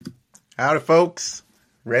Howdy, folks.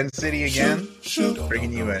 Ren City again,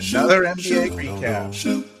 bringing you another NBA recap.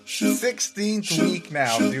 16th week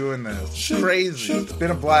now doing this. It's crazy. It's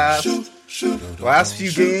been a blast. Last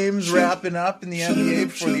few games wrapping up in the NBA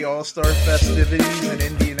before the All-Star festivities in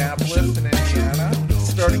Indianapolis and Indiana.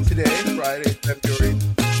 Starting today, Friday, February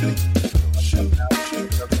 6th.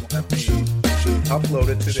 Doesn't let me upload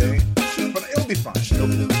it today, but it'll be fine.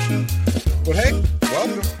 But hey,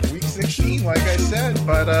 welcome to week 16, like I said.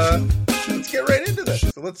 But let's get right into this.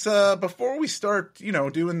 So let's before we start,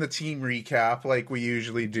 doing the team recap like we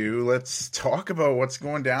usually do, let's talk about what's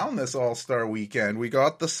going down this All-Star weekend. We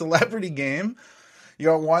got the celebrity game. You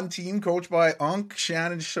got one team coached by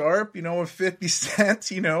Shannon Sharpe, with 50 Cent,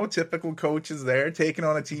 typical coaches there, taking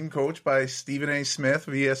on a team coached by Stephen A. Smith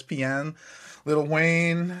of ESPN, Lil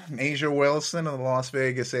Wayne, Asia Wilson of the Las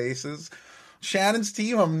Vegas Aces. Shannon's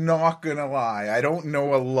team, I'm not going to lie, I don't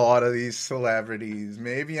know a lot of these celebrities.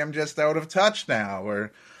 Maybe I'm just out of touch now,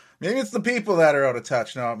 or maybe it's the people that are out of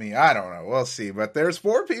touch, not me. I don't know. We'll see. But there's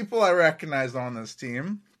 4 people I recognize on this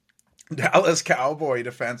team. Dallas Cowboy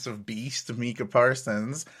defensive beast, Micah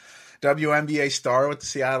Parsons. WNBA star with the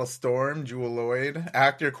Seattle Storm, Jewel Lloyd.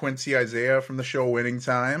 Actor Quincy Isaiah from the show Winning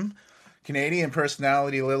Time. Canadian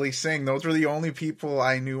personality Lily Singh. Those were the only people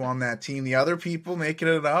I knew on that team. The other people making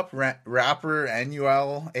it up, rapper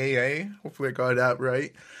NULAA, hopefully I got that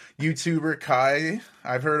right. YouTuber Kai,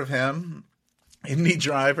 I've heard of him. Indie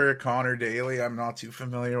driver Connor Daly, I'm not too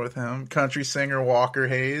familiar with him. Country singer Walker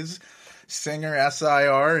Hayes. Singer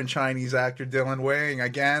SIR and Chinese actor Dylan Wang.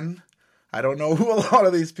 Again, I don't know who a lot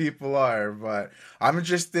of these people are, but I'm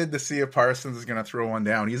interested to see if Parsons is going to throw one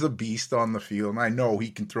down. He's a beast on the field, and I know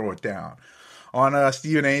he can throw it down. On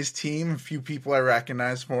Stephen A's team, a few people I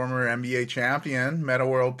recognize, former NBA champion, Meta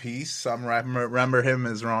World Peace. Some remember him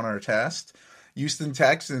as Ron Artest. Houston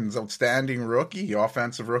Texans, outstanding rookie,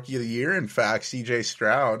 offensive rookie of the year. In fact, CJ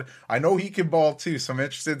Stroud. I know he can ball too, so I'm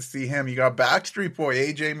interested to see him. You got Backstreet Boy,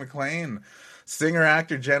 AJ McLean.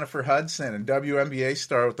 Singer-actor Jennifer Hudson, and WNBA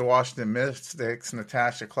star with the Washington Mystics,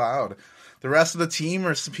 Natasha Cloud. The rest of the team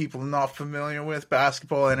are some people I'm not familiar with.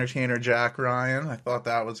 Basketball entertainer Jack Ryan. I thought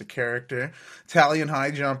that was a character. Italian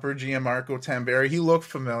high jumper Gianmarco Tamberi. He looked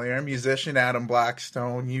familiar. Musician Adam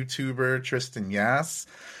Blackstone. YouTuber Tristan Yass.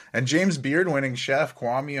 And James Beard-winning chef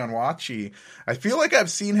Kwame Onwuachi. I feel like I've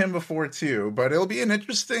seen him before too, but it'll be an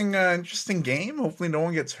interesting game. Hopefully no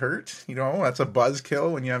one gets hurt. That's a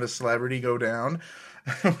buzzkill when you have a celebrity go down.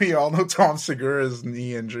 We all know Tom Segura's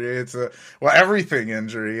knee injury. It's everything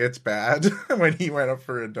injury. It's bad when he went up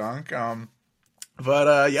for a dunk. But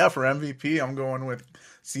for MVP, I'm going with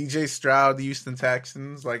CJ Stroud, the Houston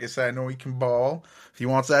Texans. Like I said, I know he can ball. If he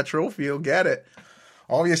wants that trophy, he'll get it.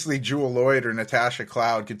 Obviously, Jewel Lloyd or Natasha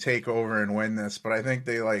Cloud could take over and win this, but I think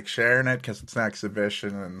they like sharing it because it's an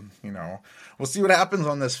exhibition, and, we'll see what happens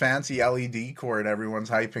on this fancy LED court everyone's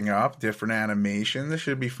hyping up. Different animation. This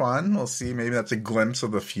should be fun. We'll see. Maybe that's a glimpse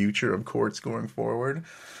of the future of courts going forward.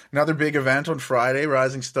 Another big event on Friday,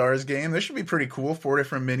 Rising Stars game. This should be pretty cool. 4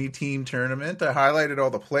 different mini-team tournament. I highlighted all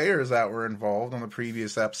the players that were involved on the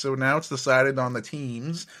previous episode. Now it's decided on the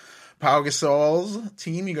teams. Pau Gasol's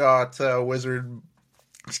team, you got Bilal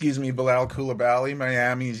Coulibaly,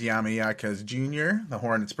 Miami's Yamiakaz Jr., the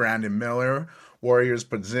Hornets' Brandon Miller, Warriors'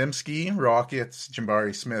 Podzimski, Rockets'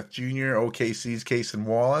 Jabari Smith Jr., OKC's Cason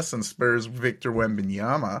Wallace, and Spurs' Victor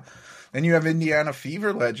Wembanyama. Then you have Indiana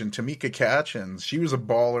Fever legend Tamika Catchins. She was a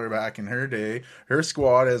baller back in her day. Her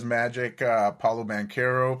squad has Magic, Paulo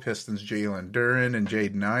Banchero, Pistons' Jalen Duren, and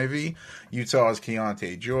Jaden Ivey. Utah's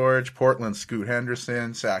Keontae George, Portland's Scoot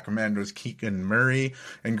Henderson, Sacramento's Keegan Murray,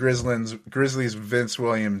 and Grizzlies' Vince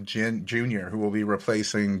Williams Jr., who will be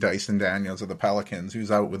replacing Dyson Daniels of the Pelicans,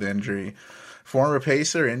 who's out with injury. Former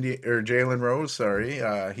Pacer, Jalen Rose,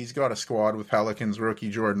 he's got a squad with Pelicans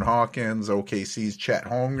rookie Jordan Hawkins, OKC's Chet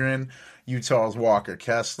Holmgren, Utah's Walker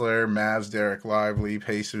Kessler, Mavs Derek Lively,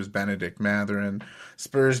 Pacers Benedict Mathurin,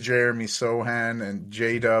 Spurs Jeremy Sohan, and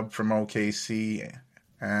J-Dub from OKC.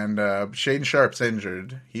 And Shaden Sharp's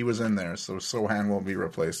injured. He was in there, so Sohan will be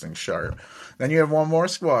replacing Sharp. Then you have one more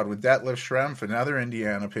squad with Detlef Schrempf, another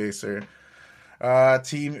Indiana Pacer. A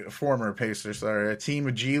team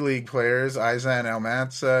of G League players, Izan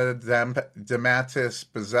Almanza, Dematis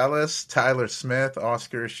Bazelis, Tyler Smith,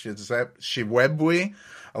 Oscar Shibwebwe,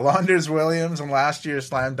 Alonders Williams, and last year's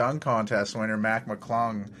Slam Dunk Contest winner, Mac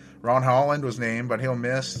McClung. Ron Holland was named, but he'll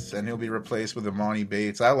miss, and he'll be replaced with Amani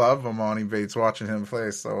Bates. I love Amani Bates, watching him play,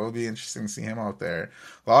 so it'll be interesting to see him out there.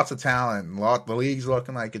 Lots of talent. The league's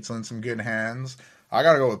looking like it's in some good hands. I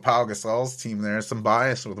got to go with Pau Gasol's team there. Some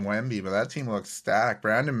bias with Wemby, but that team looks stacked.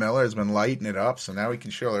 Brandon Miller has been lighting it up, so now he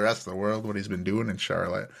can show the rest of the world what he's been doing in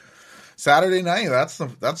Charlotte. Saturday night,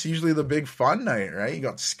 that's usually the big fun night, right? You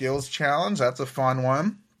got skills challenge, that's a fun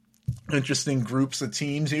one. Interesting groups of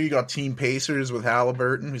teams here. You got Team Pacers with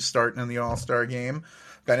Halliburton, who's starting in the All-Star game.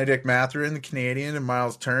 Benedict Mathurin, the Canadian, and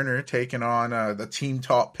Miles Turner taking on the team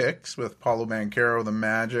top picks with Paulo Banchero, the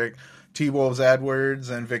Magic, T-Wolves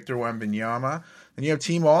Edwards, and Victor Wembanyama. Then you have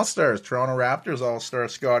Team All-Stars, Toronto Raptors All-Star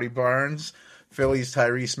Scotty Barnes, Phillies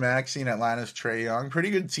Tyrese Maxey, and Atlanta's Trae Young. Pretty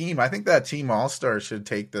good team. I think that Team All-Star should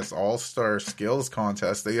take this All-Star skills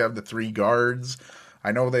contest. They have the 3 guards.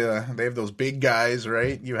 I know they have those big guys,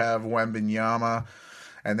 right? You have Wembanyama,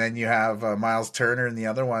 and then you have Miles Turner in the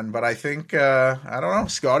other one. But I think, I don't know,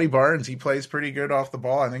 Scotty Barnes, he plays pretty good off the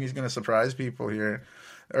ball. I think he's going to surprise people here.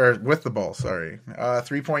 Or with the ball, sorry.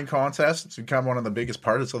 3-point contest. It's become one of the biggest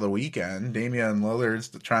parts of the weekend. Damian Lillard's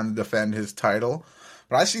trying to defend his title.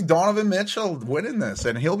 But I see Donovan Mitchell winning this,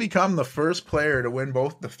 and he'll become the first player to win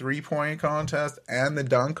both the 3-point contest and the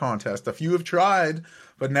dunk contest. A few have tried,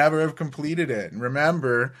 but never have completed it. And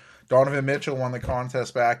remember, Donovan Mitchell won the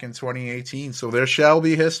contest back in 2018, so there shall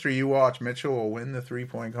be history. You watch, Mitchell will win the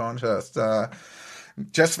 3-point contest.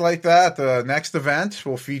 Just like that, the next event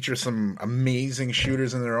will feature some amazing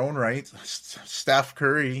shooters in their own right. Steph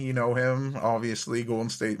Curry, you know him, obviously, Golden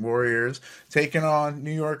State Warriors, taking on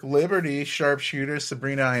New York Liberty sharpshooter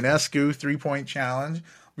Sabrina Ionescu, 3-point challenge.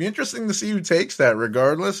 Be interesting to see who takes that.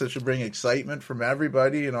 Regardless, it should bring excitement from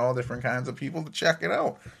everybody and all different kinds of people to check it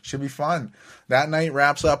out. Should be fun. That night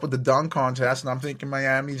wraps up with the dunk contest, and I'm thinking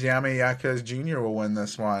Miami's Yami Yaquez Jr. will win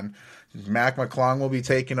this one. Mac McClung will be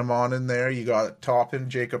taking him on in there. You got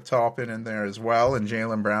Jacob Toppin in there as well, and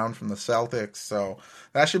Jaylen Brown from the Celtics. So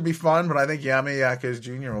that should be fun, but I think Yami Yaquez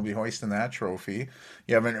Jr. will be hoisting that trophy.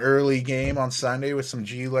 You have an early game on Sunday with some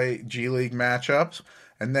G League matchups.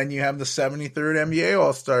 And then you have the 73rd NBA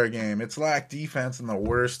All-Star Game. It's lacked defense in the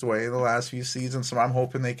worst way the last few seasons, so I'm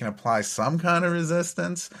hoping they can apply some kind of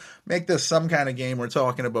resistance. Make this some kind of game. We're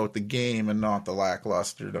talking about the game and not the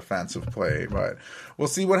lackluster defensive play. But we'll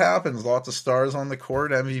see what happens. Lots of stars on the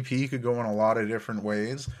court. MVP could go in a lot of different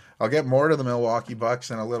ways. I'll get more to the Milwaukee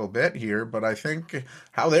Bucks in a little bit here, but I think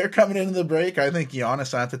how they're coming into the break, I think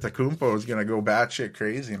Giannis Antetokounmpo is going to go batshit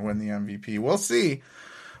crazy and win the MVP. We'll see.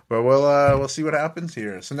 But we'll see what happens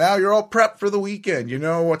here. So now you're all prepped for the weekend. You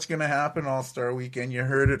know what's going to happen All-Star Weekend. You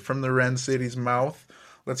heard it from the Ren City's mouth.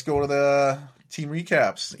 Let's go to the team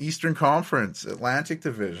recaps. Eastern Conference, Atlantic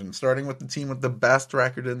Division, starting with the team with the best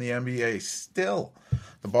record in the NBA. Still,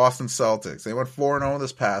 the Boston Celtics. They went 4-0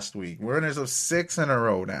 this past week. Winners of 6 in a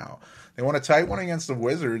row now. They won a tight one against the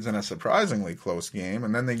Wizards in a surprisingly close game,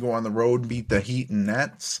 and then they go on the road and beat the Heat and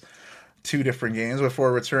Nets. 2 different games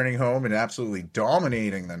before returning home and absolutely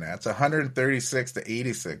dominating the Nets,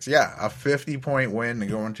 136-86. Yeah, a 50-point win to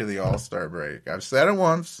go into the All-Star break. I've said it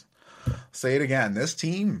once, say it again. This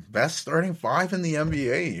team, best starting 5 in the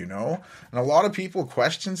NBA, you know? And a lot of people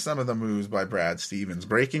question some of the moves by Brad Stevens,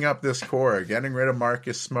 breaking up this core, getting rid of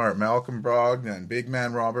Marcus Smart, Malcolm Brogdon, big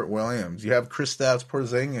man Robert Williams. You have Kristaps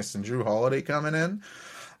Porzingis and Drew Holiday coming in.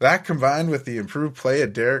 That combined with the improved play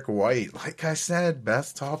of Derek White, like I said,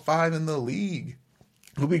 best top 5 in the league.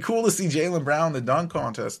 It'll be cool to see Jaylen Brown in the dunk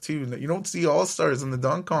contest, too. You don't see all-stars in the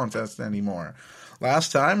dunk contest anymore.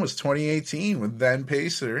 Last time was 2018 with then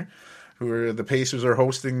Pacer, the Pacers are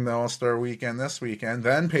hosting the All-Star Weekend this weekend.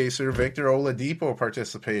 Then Pacer Victor Oladipo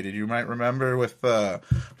participated. You might remember with the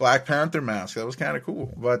Black Panther mask. That was kind of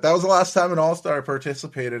cool. But that was the last time an All-Star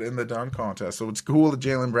participated in the dunk contest. So it's cool that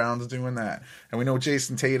Jaylen Brown's doing that. And we know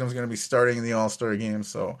Jason Tatum's going to be starting in the All-Star game.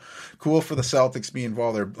 So cool for the Celtics to be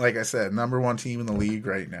involved. They're, like I said, number 1 team in the league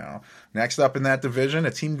right now. Next up in that division,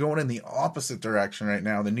 a team going in the opposite direction right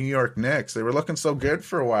now, the New York Knicks. They were looking so good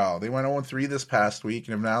for a while. They went 0-3 this past week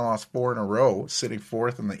and have now lost 4 in a row, sitting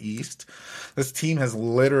 4th in the East. This team has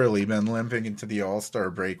literally been limping into the All-Star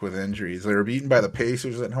break with injuries. They were beaten by the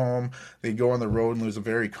Pacers at home. They go on the road and lose a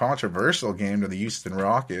very controversial game to the Houston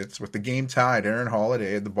Rockets. With the game tied, Aaron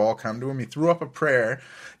Holiday had the ball come to him. He threw up a prayer.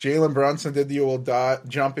 Jalen Brunson did the old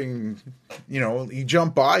jumping, he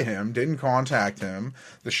jumped by him, didn't contact him.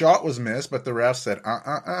 The shot was missed, but the ref said,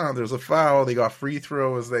 there's a foul. They got free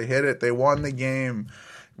throws. They hit it. They won the game.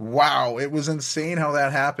 Wow, it was insane how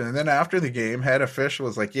that happened. And then after the game, head official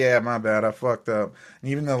was like, yeah, my bad, I fucked up. And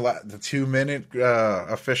even the 2-minute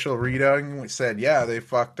official reading said, yeah, they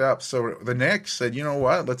fucked up. So the Knicks said, you know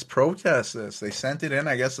what, let's protest this. They sent it in,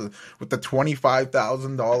 I guess, with the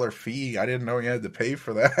 $25,000 fee. I didn't know you had to pay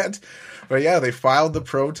for that. But yeah, they filed the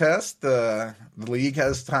protest. The league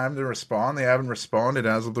has time to respond. They haven't responded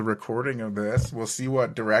as of the recording of this. We'll see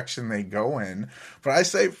what direction they go in. But I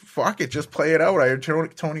say, fuck it, just play it out. I heard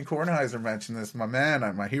Tony Tony Kornheiser mentioned this, my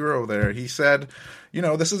man, my hero there. He said,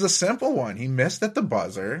 this is a simple one. He missed at the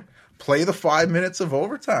buzzer. Play the 5 minutes of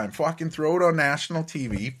overtime. Fucking throw it on national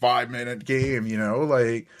TV. 5-minute game,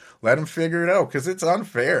 let him figure it out, because it's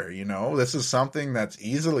unfair, This is something that's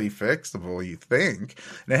easily fixable, you think.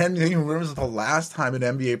 And I hadn't even remember the last time an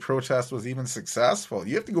NBA protest was even successful.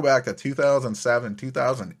 You have to go back to 2007,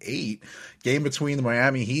 2008, game between the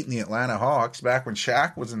Miami Heat and the Atlanta Hawks, back when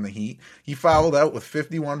Shaq was in the Heat. He fouled out with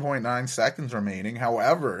 51.9 seconds remaining.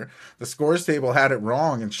 However, the scores table had it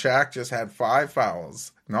wrong, and Shaq just had 5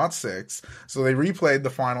 fouls, not 6. So they replayed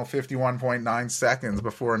the final 51.9 seconds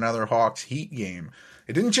before another Hawks Heat game.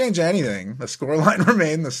 It didn't change anything. The scoreline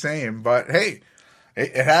remained the same, but hey,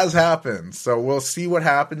 it has happened. So we'll see what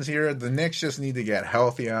happens here. The Knicks just need to get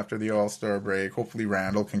healthy after the All-Star break. Hopefully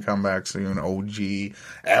Randall can come back soon. OG,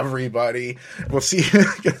 everybody. We'll see.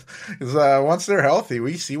 Because once they're healthy,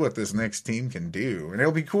 we see what this Knicks team can do. And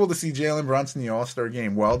it'll be cool to see Jalen Brunson in the All-Star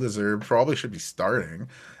game. Well-deserved. Probably should be starting.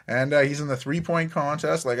 And he's in the 3-point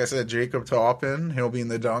contest. Like I said, Jacob Toppin, he'll be in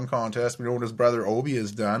the dunk contest. We know what his brother Obi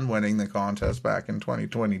has done, winning the contest back in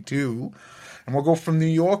 2022. And we'll go from New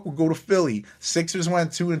York, we'll go to Philly. Sixers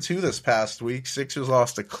went 2-2 this past week. Sixers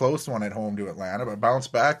lost a close one at home to Atlanta, but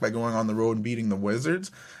bounced back by going on the road and beating the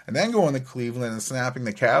Wizards, and then going to Cleveland and snapping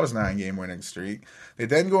the Cavs' 9-game winning streak. They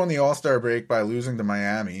then go on the All-Star break by losing to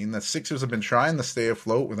Miami, and the Sixers have been trying to stay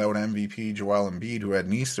afloat without MVP Joel Embiid, who had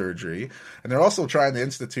knee surgery, and they're also trying to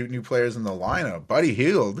institute new players in the lineup. Buddy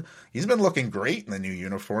Hield, he's been looking great in the new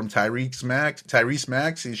uniform. Tyrese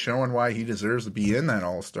Maxey's showing why he deserves to be in that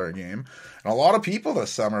All-Star game. And a lot of people this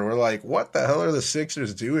summer were like, what the hell are the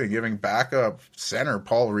Sixers doing, giving backup center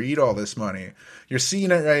Paul Reed all this money? You're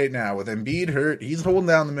seeing it right now. With Embiid hurt, he's holding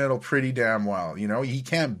down the middle pretty damn well. He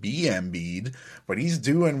can't be Embiid, but he's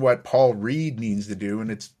doing what Paul Reed needs to do,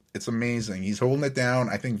 and it's amazing. He's holding it down.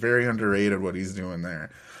 I think very underrated what he's doing there.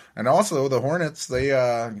 And also, the Hornets,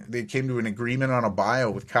 they came to an agreement on a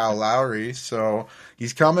buyout with Kyle Lowry, so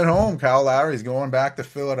he's coming home. Kyle Lowry's going back to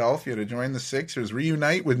Philadelphia to join the Sixers,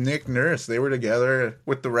 reunite with Nick Nurse. They were together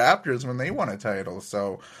with the Raptors when they won a title,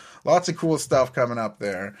 so lots of cool stuff coming up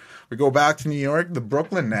there. We go back to New York. The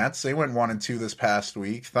Brooklyn Nets, they went 1-2 this past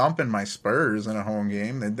week, thumping my Spurs in a home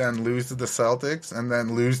game. They then lose to the Celtics, and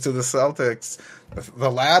then lose to the Celtics,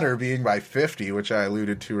 the latter being by 50, which I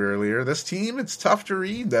alluded to earlier. This team, it's tough to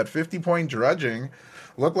read. That 50-point drudging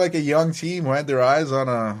looked like a young team who had their eyes on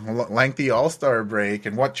a lengthy All-Star break.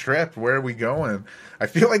 And what trip? Where are we going? I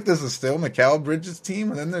feel like this is still Mikal Bridges'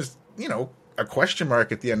 team, and then there's, a question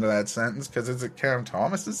mark at the end of that sentence, because is it Cam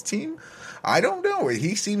Thomas's team? I don't know.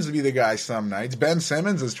 He seems to be the guy some nights. Ben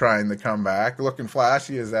Simmons is trying to come back, looking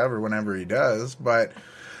flashy as ever whenever he does, but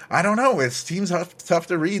I don't know. It seems tough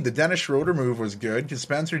to read. The Dennis Schroeder move was good, because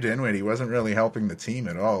Spencer Dinwiddie wasn't really helping the team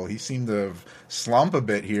at all. He seemed to have slumped a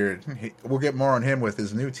bit here. We'll get more on him with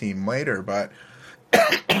his new team later, but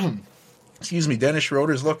excuse me, Dennis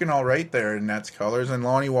Schroeder's looking all right there in Nets colors, and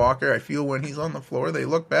Lonnie Walker, I feel when he's on the floor, they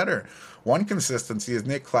look better. One consistency is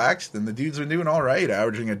Nick Claxton. The dude's been doing all right,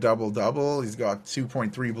 averaging a double-double. He's got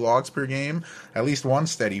 2.3 blocks per game, at least one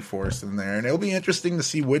steady force in there. And it'll be interesting to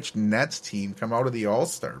see which Nets team come out of the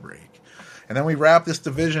All-Star break. And then we wrap this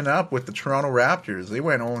division up with the Toronto Raptors. They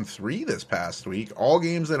went 0-3 this past week, all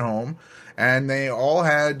games at home, and they all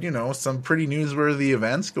had, some pretty newsworthy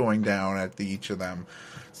events going down at each of them.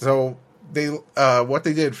 So they what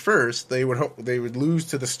they did first, they would lose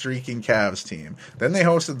to the streaking Cavs team. Then they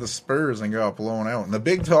hosted the Spurs and got blown out. And the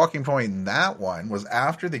big talking point in that one was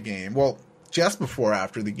after the game, just before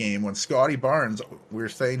after the game, when Scotty Barnes, we were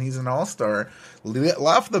saying he's an all-star,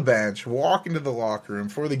 left the bench, walked into the locker room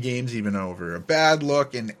before the game's even over. A bad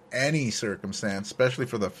look in any circumstance, especially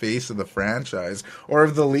for the face of the franchise, or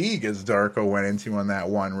of the league, as Darko went into on that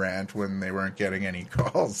one rant when they weren't getting any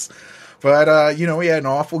calls. But, he had an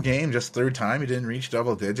awful game, just third time. He didn't reach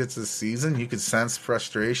double digits this season. You could sense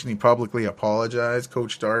frustration. He publicly apologized.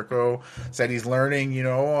 Coach Darko said he's learning,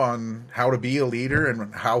 on how to be a leader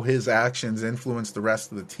and how his actions influence the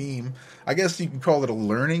rest of the team. I guess you could call it a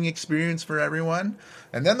learning experience for everyone.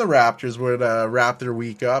 And then the Raptors would wrap their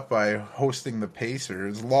week up by hosting the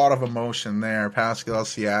Pacers. A lot of emotion there. Pascal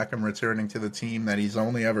Siakam returning to the team that he's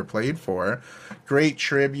only ever played for. Great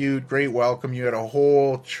tribute, great welcome. You had a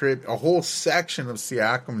whole section of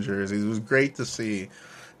Siakam jerseys. It was great to see.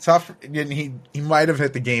 Tough. He might have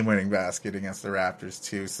hit the game-winning basket against the Raptors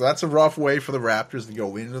too. So that's a rough way for the Raptors to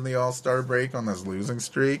go into the All-Star break on this losing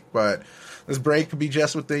streak. But this break could be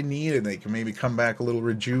just what they needed. They can maybe come back a little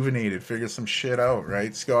rejuvenated, figure some shit out,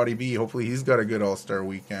 right? Scotty B, hopefully he's got a good All-Star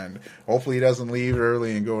weekend. Hopefully he doesn't leave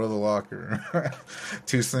early and go to the locker.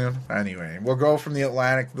 Too soon? Anyway, we'll go from the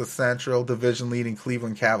Atlantic to the Central. Division-leading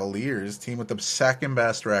Cleveland Cavaliers, team with the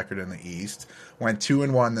second-best record in the East, went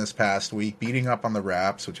 2-1 this past week, beating up on the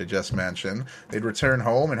Raps, which I just mentioned. They'd return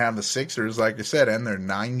home and have the Sixers, like I said, end their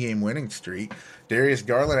 9-game winning streak. Darius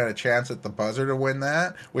Garland had a chance at the buzzer to win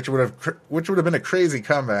that, which would have been a crazy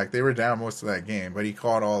comeback. They were down most of that game, but he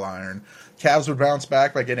caught all iron. Cavs would bounce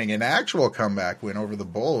back by getting an actual comeback win over the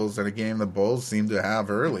Bulls in a game the Bulls seemed to have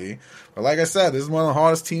early. But like I said, this is one of the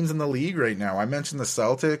hottest teams in the league right now. I mentioned the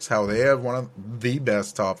Celtics, how they have one of the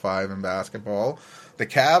best top 5 in basketball. The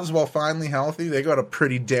Cavs, while finally healthy, they got a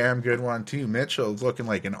pretty damn good one too. Mitchell's looking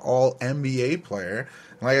like an all-NBA player.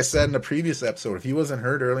 Like I said in the previous episode, if he wasn't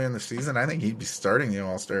hurt early in the season, I think he'd be starting the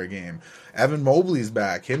All-Star game. Evan Mobley's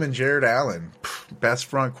back. Him and Jared Allen. Best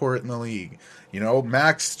front court in the league. You know,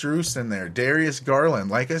 Max Strus in there. Darius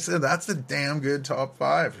Garland. Like I said, that's a damn good top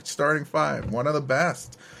 5. Starting 5. One of the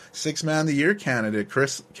best. 6-man of the year candidate,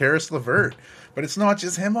 Karis LeVert. But it's not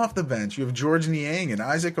just him off the bench. You have George Niang and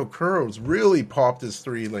Isaac Okoro's really popped his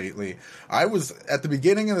 3 lately. I was, at the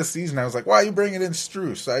beginning of the season, I was like, why are you bringing in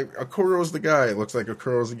Strus? Okoro's the guy. It looks like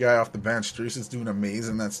Okoro's the guy off the bench. Strus is doing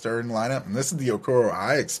amazing in that starting lineup. And this is the Okoro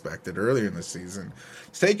I expected earlier in the season.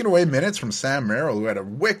 He's taking away minutes from Sam Merrill, who had a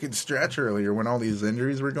wicked stretch earlier when all these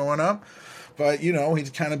injuries were going up. But, you know, he's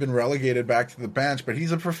kind of been relegated back to the bench. But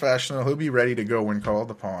he's a professional. He'll be ready to go when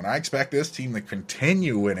called upon. I expect this team to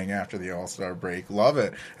continue winning after the All-Star break. Love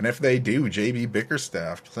it. And if they do, J.B.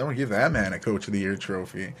 Bickerstaff, someone give that man a Coach of the Year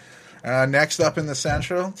trophy. Next up in the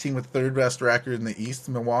Central, team with third best record in the East,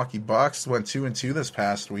 the Milwaukee Bucks, went 2-2 this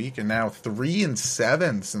past week, and now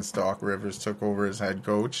 3-7 since Doc Rivers took over as head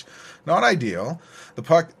coach. Not ideal.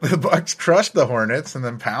 The Bucks crushed the Hornets and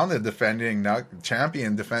then pounded defending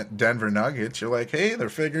champion Denver Nuggets. You're like, hey, they're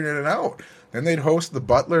figuring it out. Then they'd host the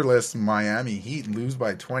Butler-less Miami Heat and lose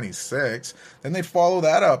by 26. Then they'd follow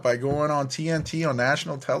that up by going on TNT on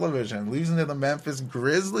national television, losing to the Memphis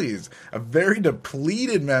Grizzlies, a very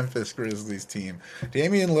depleted Memphis Grizzlies team.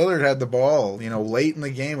 Damian Lillard had the ball, late in the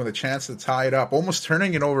game with a chance to tie it up, almost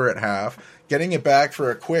turning it over at half, getting it back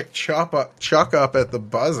for a quick chuck up at the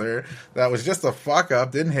buzzer. That was just a fuck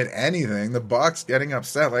up, didn't hit anything. The Bucks getting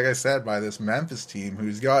upset, like I said, by this Memphis team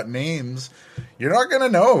who's got names you're not going to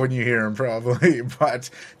know when you hear them probably, but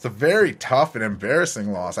it's a very tough and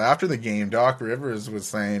embarrassing loss. After the game, Doc Rivers was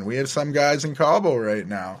saying, we have some guys in Cabo right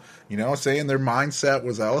now, saying their mindset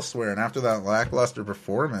was elsewhere. And after that lackluster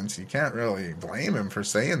performance, you can't really blame him for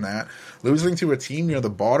saying that. Losing to a team near the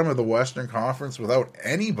bottom of the Western Conference without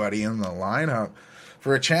anybody in the lineup.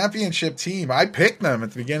 For a championship team, I picked them at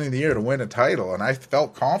the beginning of the year to win a title, and I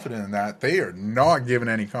felt confident in that. They are not giving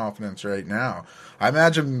any confidence right now. I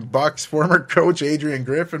imagine Bucks former coach Adrian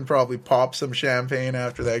Griffin probably popped some champagne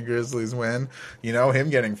after that Grizzlies win. Him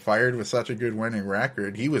getting fired with such a good winning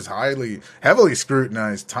record. He was heavily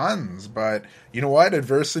scrutinized tons, but you know what?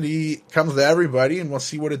 Adversity comes to everybody, and we'll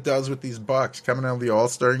see what it does with these Bucks coming out of the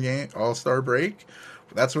All-Star break.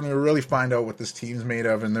 That's when we really find out what this team's made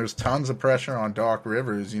of, and there's tons of pressure on Doc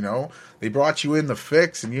Rivers, They brought you in the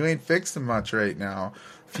fix, and you ain't fixing much right now.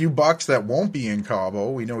 A few Bucks that won't be in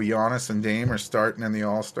Cabo. We know Giannis and Dame are starting in the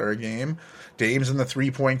All-Star game. Dame's in the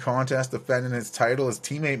three-point contest defending his title. His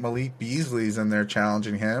teammate Malik Beasley's in there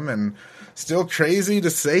challenging him, and still crazy to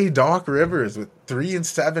say Doc Rivers, with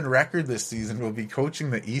 3-7 record this season, will be coaching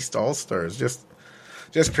the East All-Stars. Just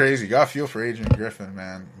crazy. Got to feel for Adrian Griffin,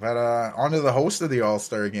 man. But on to the host of the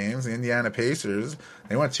All-Star games, the Indiana Pacers.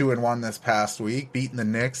 They went 2-1 this past week, beating the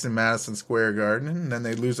Knicks in Madison Square Garden, and then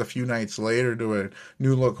they'd lose a few nights later to a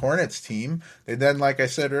new-look Hornets team. They'd then, like I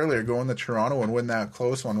said earlier, go into Toronto and win that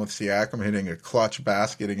close one with Siakam hitting a clutch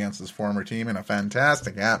basket against his former team in a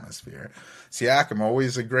fantastic atmosphere. Siakam,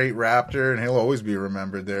 always a great Raptor, and he'll always be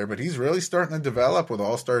remembered there, but he's really starting to develop with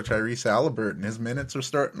All-Star Tyrese Haliburton. His minutes are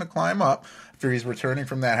starting to climb up after he's returning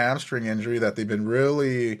from that hamstring injury that they've been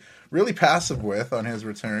really, really passive with on his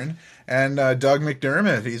return. And Doug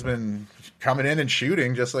McDermott, he's been coming in and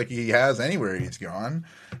shooting just like he has anywhere he's gone.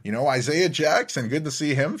 Isaiah Jackson, good to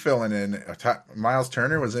see him filling in. Miles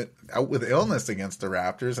Turner was out with illness against the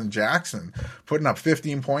Raptors, and Jackson putting up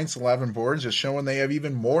 15 points, 11 boards, just showing they have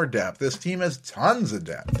even more depth. This team has tons of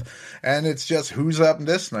depth, and it's just who's up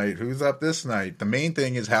this night. The main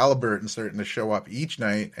thing is Haliburton starting to show up each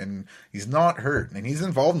night, and he's not hurt, and he's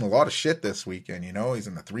involved in a lot of shit this weekend. He's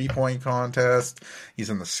in the three-point contest, he's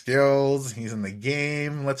in the skills, he's in the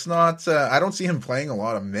game. Let's not I don't see him playing a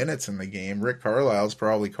lot of minutes in the game. Rick Carlisle's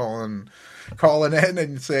probably calling calling in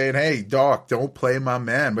and saying, hey, Doc, don't play my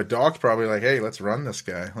man. But Doc's probably like, hey, let's run this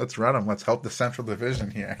guy. Let's run him. Let's help the Central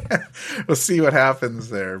Division here. We'll see what happens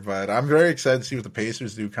there. But I'm very excited to see what the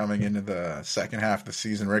Pacers do coming into the second half of the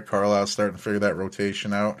season. Rick Carlisle's starting to figure that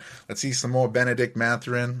rotation out. Let's see some more Benedict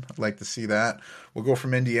Mathurin. I'd like to see that. We'll go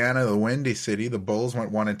from Indiana to the Windy City. The Bulls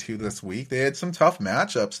went 1-2 this week. They had some tough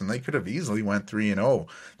matchups, and they could have easily went 3-0,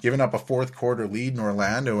 giving up a fourth quarter lead in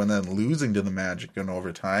Orlando and then losing to the Magic in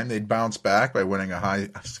overtime. They'd bounce back by winning a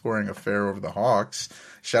high-scoring affair over the Hawks.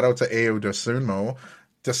 Shout out to Ayo Dosunmu.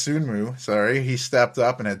 He stepped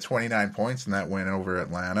up and had 29 points in that win over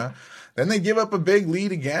Atlanta. Then they give up a big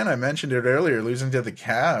lead again. I mentioned it earlier, losing to the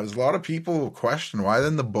Cavs. A lot of people question why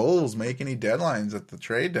didn't the Bulls make any deadlines at the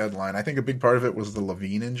trade deadline. I think a big part of it was the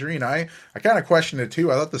Levine injury, and I kind of questioned it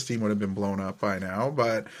too. I thought this team would have been blown up by now,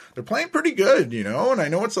 but they're playing pretty good, and I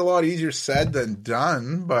know it's a lot easier said than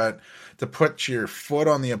done, but to put your foot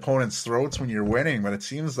on the opponent's throats when you're winning, but it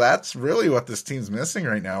seems that's really what this team's missing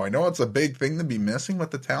right now. I know it's a big thing to be missing,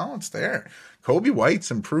 but the talent's there. Kobe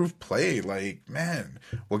White's improved play, man,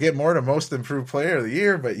 we'll get more to most improved player of the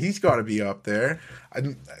year, but he's got to be up there.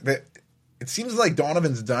 It seems like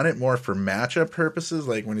Donovan's done it more for matchup purposes,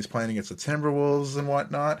 like when he's playing against the Timberwolves and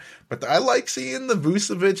whatnot. But I like seeing the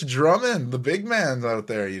Vucevic, Drummond, the big mans out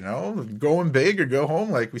there, going big or go home,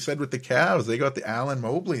 like we said with the Cavs. They got the Allen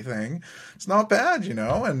Mobley thing. It's not bad,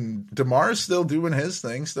 and DeMar's still doing his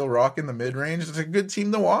thing, still rocking the mid-range. It's a good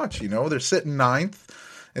team to watch, They're sitting ninth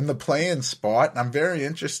in the play-in spot, and I'm very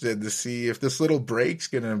interested to see if this little break's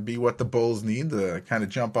going to be what the Bulls need to kind of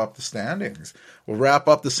jump up the standings. We'll wrap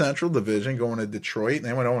up the Central Division going to Detroit, and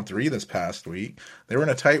they went 0-3 this past week. They were in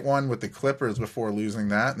a tight one with the Clippers before losing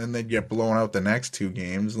that, and then they'd get blown out the next two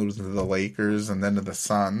games, losing to the Lakers and then to the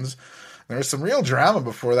Suns. There was some real drama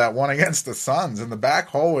before that one against the Suns. In the back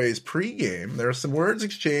hallways pregame, there was some words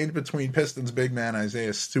exchanged between Pistons big man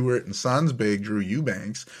Isaiah Stewart and Suns big Drew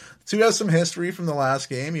Eubanks. The two have some history from the last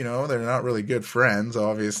game. They're not really good friends,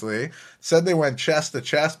 obviously. Said they went chest to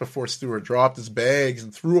chest before Stewart dropped his bags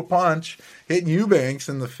and threw a punch, hitting Eubanks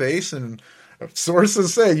in the face, and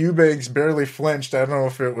sources say Eubanks barely flinched. I don't know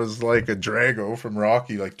if it was like a Drago from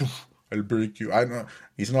Rocky, like, I'll break you. I know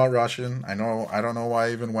he's not Russian. I don't know why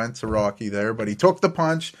I even went to Rocky there, but he took the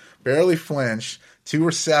punch, barely flinched. Two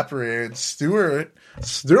were separated. Stewart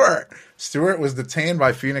was detained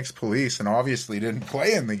by Phoenix police and obviously didn't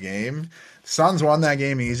play in the game. Suns won that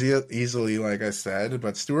game easily, like I said,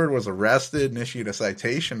 but Stewart was arrested and issued a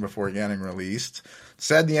citation before getting released.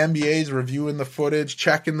 Said the NBA's reviewing the footage,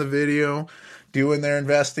 checking the video, doing their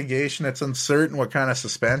investigation. It's uncertain what kind of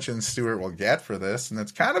suspension Stewart will get for this, and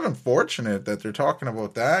it's kind of unfortunate that they're talking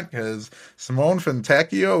about that because Simone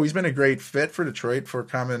Fontecchio, he's been a great fit for Detroit for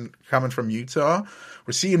coming from Utah.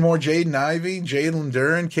 We're seeing more Jaden Ivey, Jalen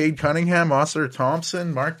Duren, Cade Cunningham, Oscar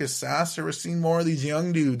Thompson, Marcus Sasser. We're seeing more of these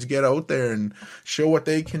young dudes get out there and show what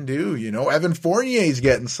they can do. Evan Fournier's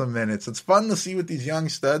getting some minutes. It's fun to see what these young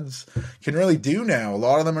studs can really do now. A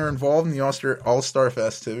lot of them are involved in the All-Star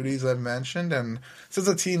festivities I've mentioned, and this is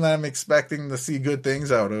a team that I'm expecting to see good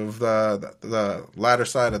things out of the latter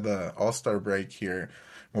side of the All-Star break here.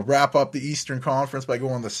 We'll wrap up the Eastern Conference by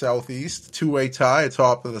going to the Southeast. Two-way tie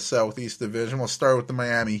atop of the Southeast Division. We'll start with the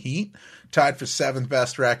Miami Heat, tied for seventh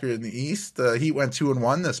best record in the East. The Heat went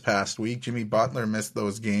 2-1 this past week. Jimmy Butler missed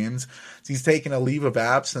those games. He's taken a leave of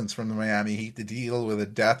absence from the Miami Heat to deal with a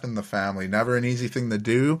death in the family. Never an easy thing to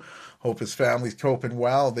do. Hope his family's coping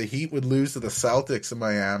well. The Heat would lose to the Celtics in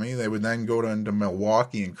Miami. They would then go into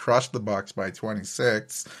Milwaukee and crush the Bucks by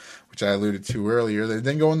 26, which I alluded to earlier. They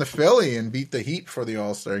then go into Philly and beat the Heat for the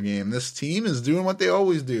All-Star game. This team is doing what they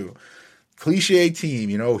always do. Cliche team,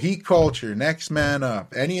 Heat culture, next man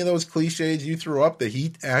up. Any of those cliches you throw up, the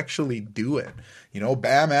Heat actually do it.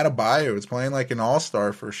 Bam Adebayo is playing like an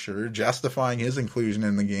all-star for sure, justifying his inclusion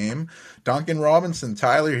in the game. Duncan Robinson,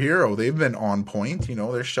 Tyler Hero, they've been on point.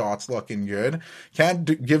 Their shots looking good. Can't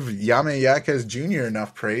give Yame Yakez Jr.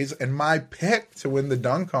 enough praise. And my pick to win the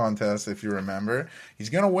dunk contest, if you remember, he's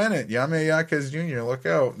going to win it. Yame Yakez Jr., look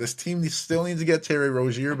out. This team still needs to get Terry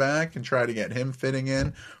Rozier back and try to get him fitting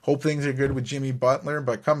in. Hope things are good with Jimmy Butler,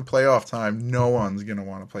 but come playoff time, no one's going to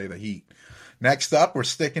want to play the Heat. Next up, we're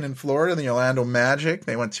sticking in Florida, the Orlando Magic.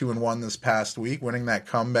 They went 2-1 this past week, winning that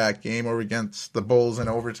comeback game over against the Bulls in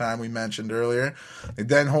overtime we mentioned earlier. They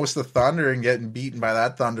then host the Thunder and getting beaten by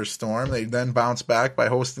that thunderstorm. They then bounce back by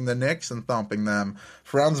hosting the Knicks and thumping them.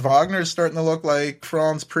 Franz Wagner is starting to look like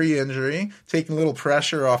Franz pre-injury, taking a little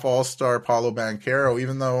pressure off all-star Paolo Banchero,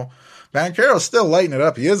 even though Banchero's still lighting it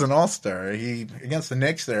up. He is an all-star. He, against the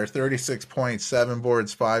Knicks there, 36 points, 7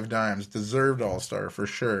 boards, 5 dimes. Deserved all-star for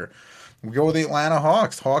sure. We go with the Atlanta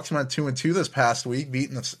Hawks. Hawks went 2-2 this past week,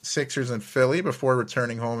 beating the Sixers in Philly before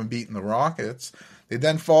returning home and beating the Rockets. They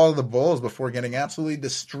then followed the Bulls before getting absolutely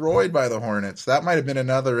destroyed by the Hornets. That might have been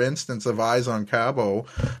another instance of eyes on Cabo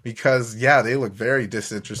because, yeah, they look very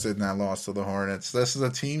disinterested in that loss to the Hornets. This is a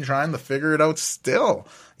team trying to figure it out still.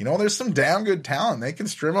 There's some damn good talent. They can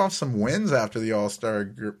string off some wins after the All-Star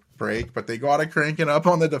break, but they got to crank it up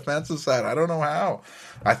on the defensive side. I don't know how.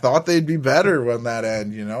 I thought they'd be better when that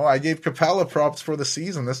end, I gave Capella props for the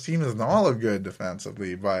season. This team does not look good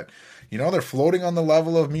defensively, but they're floating on the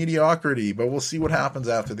level of mediocrity, but we'll see what happens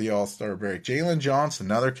after the All-Star break. Jalen Johnson,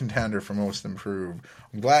 another contender for most improved.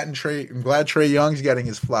 I'm glad Trae Young's getting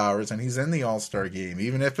his flowers, and he's in the All-Star game,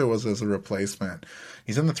 even if it was as a replacement.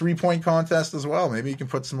 He's in the three-point contest as well. Maybe you can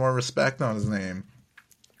put some more respect on his name.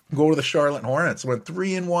 Go to the Charlotte Hornets. Went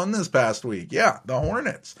 3-1 this past week. Yeah, the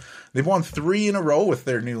Hornets. They've won 3 in a row with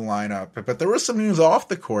their new lineup. But there was some news off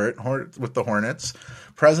the court with the Hornets.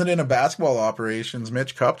 President of basketball operations,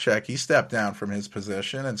 Mitch Kupchak, he stepped down from his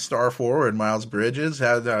position. And star forward Miles Bridges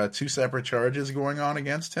had 2 separate charges going on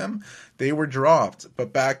against him. They were dropped.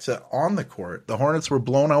 But back to on the court, the Hornets were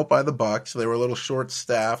blown out by the Bucks. They were a little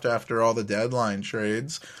short-staffed after all the deadline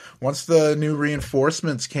trades. Once the new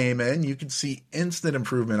reinforcements came in, you could see instant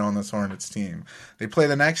improvement on this Hornets team. They play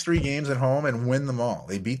the next 3 games at home and win them all.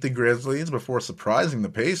 They beat the Grizzlies before surprising the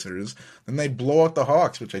Pacers. Then they blow out the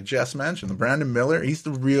Hawks, which I just mentioned. The Brandon Miller, he's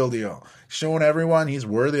the real deal. Showing everyone he's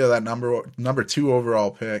worthy of that number 2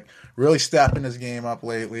 overall pick. Really stepping his game up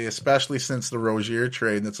lately, especially since the Rozier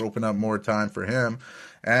trade that's opened up more time for him.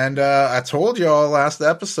 And I told you all last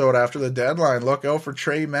episode after the deadline, look out for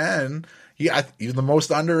Trey Mann. He's the most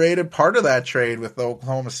underrated part of that trade with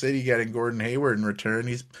Oklahoma City getting Gordon Hayward in return.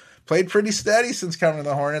 He's played pretty steady since coming to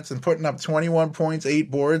the Hornets and putting up 21 points, 8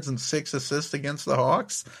 boards, and 6 assists against the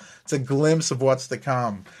Hawks. It's a glimpse of what's to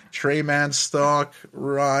come. Trey Mann's stock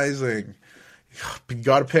rising. You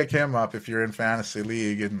got to pick him up if you're in Fantasy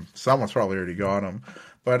League, and someone's probably already got him.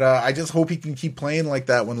 But I just hope he can keep playing like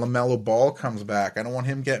that when LaMelo Ball comes back. I don't want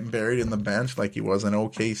him getting buried in the bench like he was in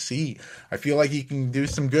OKC. I feel like he can do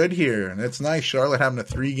some good here. And it's nice. Charlotte having a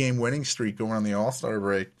 3-game winning streak going on the All-Star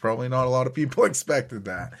break. Probably not a lot of people expected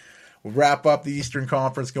that. We'll wrap up the Eastern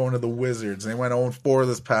Conference going to the Wizards. They went 0-4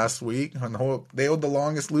 this past week. And they had the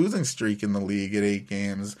longest losing streak in the league at 8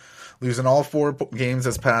 games. Losing all 4 games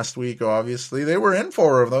this past week, obviously. They were in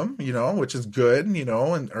 4 of them, which is good,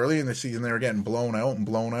 and early in the season they were getting blown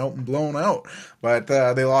out. But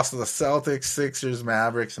they lost to the Celtics, Sixers,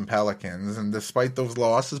 Mavericks, and Pelicans. And despite those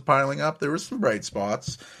losses piling up, there were some bright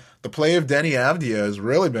spots. The play of Denny Avdia has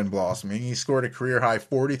really been blossoming. He scored a career-high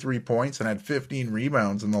 43 points and had 15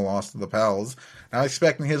 rebounds in the loss to the Pels. Now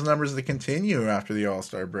expecting his numbers to continue after the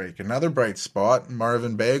All-Star break. Another bright spot,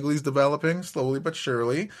 Marvin Bagley's developing slowly but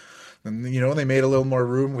surely. And, they made a little more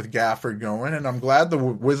room with Gafford going, and I'm glad the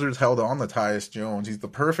Wizards held on to Tyus Jones. He's the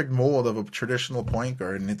perfect mold of a traditional point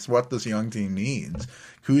guard, and it's what this young team needs.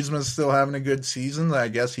 Kuzma's still having a good season. I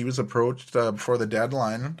guess he was approached before the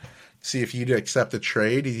deadline, see if he'd accept a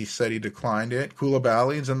trade. He said he declined it.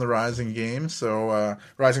 Koulibaly's in the Rising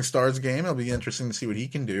Stars game. It'll be interesting to see what he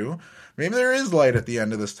can do. Maybe there is light at the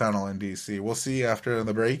end of this tunnel in DC. We'll see after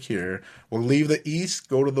the break here. We'll leave the East,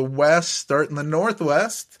 go to the West, start in the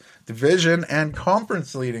Northwest. Division and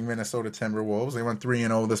conference leading Minnesota Timberwolves. They went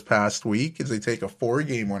 3-0 this past week as they take a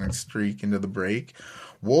 4-game winning streak into the break.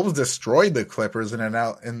 Wolves destroyed the Clippers in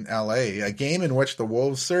LA, a game in which the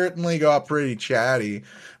Wolves certainly got pretty chatty.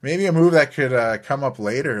 Maybe a move that could come up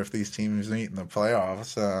later if these teams meet in the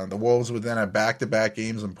playoffs. The Wolves would then have back-to-back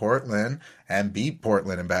games in Portland and beat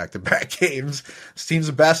Portland in back-to-back games. This team's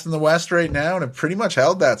the best in the West right now and have pretty much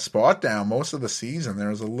held that spot down most of the season. There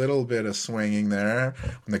was a little bit of swinging there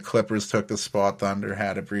when the Clippers took the spot. Thunder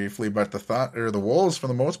had it briefly, but the Wolves, for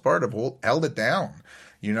the most part, have held it down.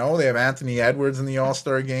 They have Anthony Edwards in the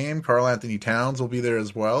All-Star game. Karl Anthony Towns will be there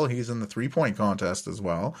as well. He's in the 3-point contest as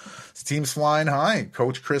well. This team's flying high.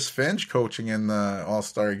 Coach Chris Finch coaching in the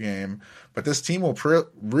All-Star game. But this team will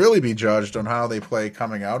really be judged on how they play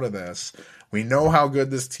coming out of this. We know how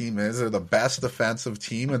good this team is. They're the best defensive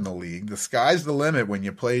team in the league. The sky's the limit when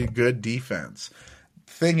you play good defense.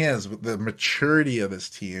 Thing is, the maturity of this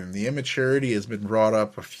team, the immaturity has been brought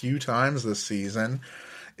up a few times this season.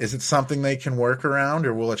 Is it something they can work around,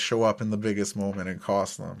 or will it show up in the biggest moment and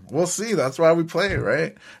cost them? We'll see. That's why we play,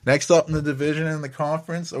 right? Next up in the division in the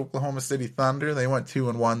conference, Oklahoma City Thunder. They went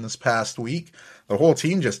 2-1 this past week. The whole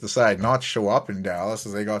team just decided not to show up in Dallas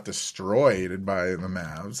as they got destroyed by the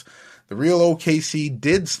Mavs. The real OKC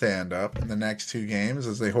did stand up in the next two games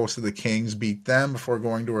as they hosted the Kings, beat them before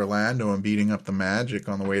going to Orlando and beating up the Magic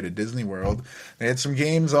on the way to Disney World. They had some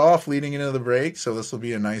games off leading into the break, so this will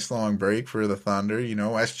be a nice long break for the Thunder.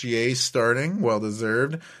 SGA starting,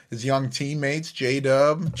 well-deserved. His young teammates,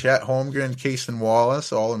 J-Dub, Chet Holmgren, Cason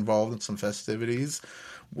Wallace, all involved in some festivities.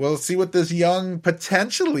 We'll see what this young,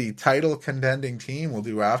 potentially title-contending team will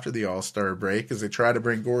do after the All-Star break as they try to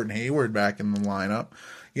bring Gordon Hayward back in the lineup.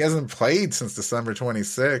 He hasn't played since December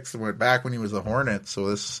 26th, went back when he was a Hornet, so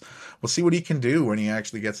we'll see what he can do when he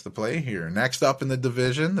actually gets to play here. Next up in the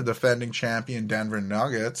division, the defending champion Denver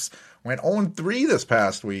Nuggets went 0-3 this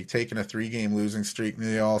past week, taking a 3-game losing streak in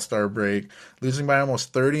the All-Star break, losing by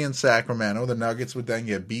almost 30 in Sacramento. The Nuggets would then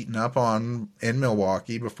get beaten up on in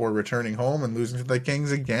Milwaukee before returning home and losing to the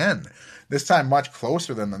Kings again. This time much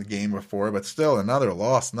closer than the game before, but still another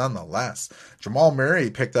loss nonetheless. Jamal Murray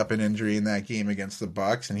picked up an injury in that game against the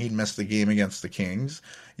Bucks, and he'd missed the game against the Kings.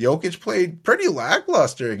 Jokic played pretty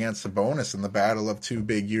lackluster against Sabonis in the battle of two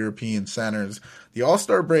big European centers. The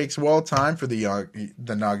All-Star break's well-timed for the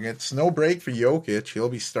Nuggets. No break for Jokic. He'll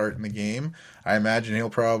be starting the game. I imagine he'll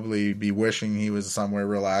probably be wishing he was somewhere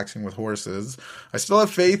relaxing with horses. I still have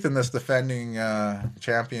faith in this defending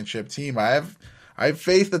championship team. I have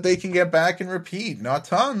faith that they can get back and repeat. Not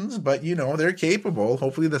tons, but, they're capable.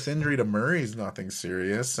 Hopefully this injury to Murray is nothing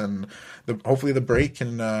serious, and hopefully the break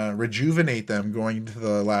can rejuvenate them going into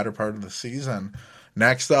the latter part of the season.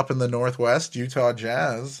 Next up in the Northwest, Utah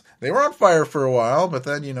Jazz. They were on fire for a while, but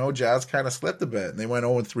then, Jazz kind of slipped a bit. They went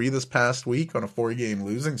 0-3 this past week on a 4-game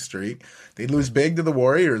losing streak. They'd lose big to the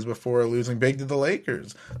Warriors before losing big to the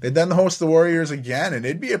Lakers. They'd then host the Warriors again, and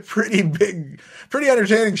it'd be a pretty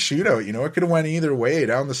entertaining shootout. It could have went either way.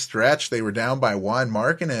 Down the stretch, they were down by 1.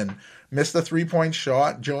 Markkanen missed a 3-point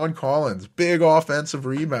shot. John Collins, big offensive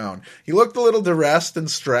rebound. He looked a little duressed and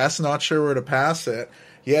stressed, not sure where to pass it.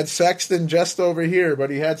 He had Sexton just over here,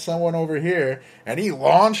 but he had someone over here, and he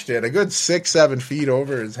launched it a good 6-7 feet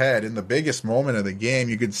over his head in the biggest moment of the game.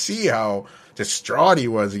 You could see how distraught he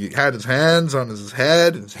was. He had his hands on his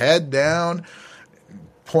head down.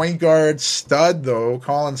 Point guard stud, though,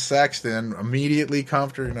 Colin Sexton, immediately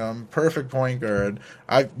comforting him. Perfect point guard.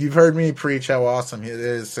 You've heard me preach how awesome he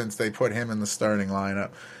is since they put him in the starting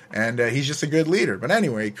lineup. And he's just a good leader. But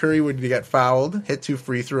anyway, Curry would get fouled, hit 2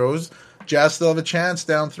 free throws. Jazz still have a chance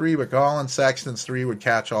down 3, but Colin Sexton's 3 would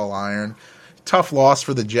catch all iron. Tough loss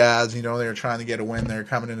for the Jazz. They were trying to get a win there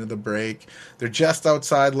coming into the break. They're just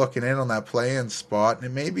outside looking in on that play-in spot, and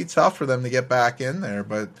it may be tough for them to get back in there,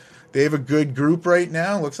 but they have a good group right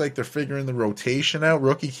now. Looks like they're figuring the rotation out.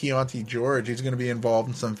 Rookie Keontae George, he's going to be involved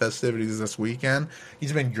in some festivities this weekend.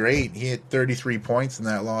 He's been great. He hit 33 points in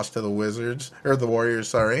that loss to the Warriors.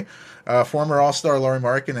 Former All-Star Lauri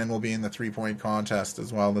Markkanen will be in the 3-point contest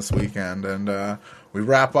as well this weekend. And we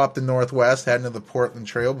wrap up the Northwest, heading to the Portland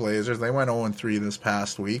Trail Blazers. They went 0-3 this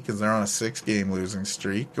past week because they're on a 6-game losing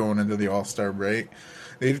streak going into the All-Star break.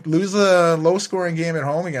 They lose a low-scoring game at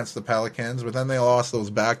home against the Pelicans, but then they lost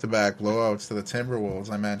those back-to-back blowouts to the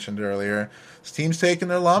Timberwolves I mentioned earlier. This team's taking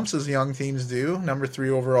their lumps, as young teams do. Number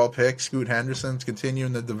 3 overall pick, Scoot Henderson's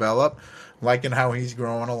continuing to develop, liking how he's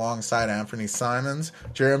growing alongside Anthony Simons.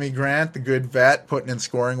 Jeremy Grant, the good vet, putting in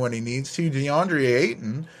scoring when he needs to. DeAndre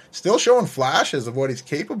Ayton, still showing flashes of what he's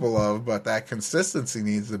capable of, but that consistency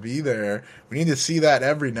needs to be there. We need to see that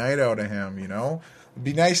every night out of him, It'd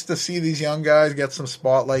be nice to see these young guys get some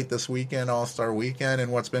spotlight this weekend, All-Star weekend, in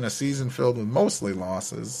what's been a season filled with mostly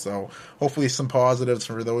losses. So hopefully some positives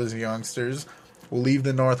for those youngsters. We'll leave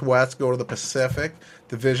the Northwest, go to the Pacific.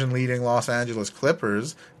 Division-leading Los Angeles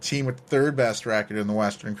Clippers, team with the third-best record in the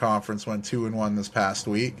Western Conference, went 2-1 this past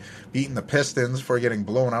week, beating the Pistons before getting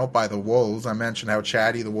blown out by the Wolves. I mentioned how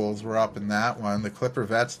chatty the Wolves were up in that one. The Clipper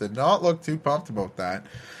vets did not look too pumped about that.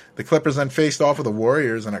 The Clippers then faced off with the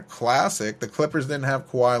Warriors in a classic. The Clippers didn't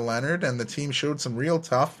have Kawhi Leonard, and the team showed some real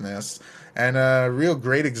toughness and a real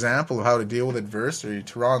great example of how to deal with adversity.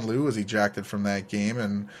 Tyronn Lue was ejected from that game,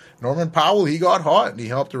 and Norman Powell, he got hot, and he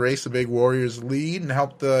helped erase the big Warriors lead and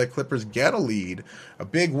helped the Clippers get a lead. A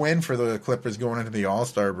big win for the Clippers going into the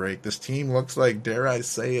All-Star break. This team looks like, dare I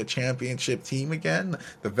say, a championship team again.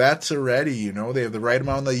 The vets are ready, They have the right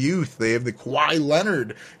amount of youth. They have the Kawhi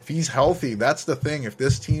Leonard. If he's healthy, that's the thing. If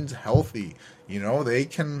this team's healthy, they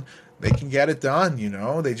can get it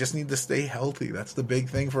done, They just need to stay healthy. That's the big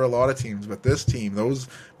thing for a lot of teams. But this team, those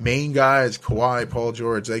main guys, Kawhi, Paul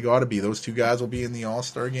George, they got to be. Those 2 guys will be in the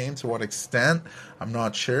All-Star game. To what extent, I'm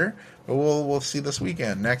not sure. But we'll see this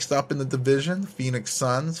weekend. Next up in the division, Phoenix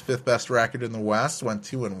Suns, 5th best record in the West, went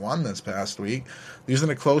 2-1 this past week. Losing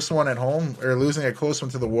a close one at home, or losing a close one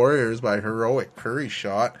to the Warriors by a heroic Curry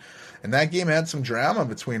shot. And that game had some drama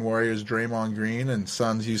between Warriors' Draymond Green and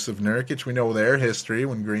Suns' Yusuf Nurkic. We know their history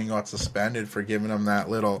when Green got suspended for giving him that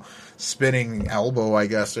little spinning elbow, I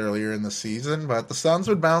guess, earlier in the season. But the Suns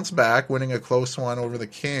would bounce back, winning a close one over the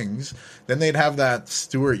Kings. Then they'd have that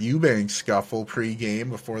Stuart Eubanks scuffle pre-game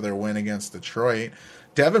before their win against Detroit.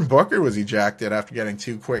 Devin Booker was ejected after getting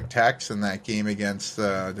 2 quick techs in that game against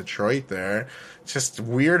Detroit there. It's just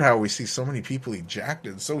weird how we see so many people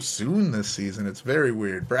ejected so soon this season. It's very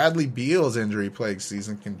weird. Bradley Beal's injury-plagued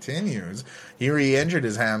season continues. He re-injured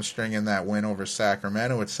his hamstring in that win over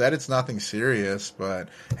Sacramento. It said it's nothing serious, but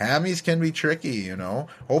hammies can be tricky, you know.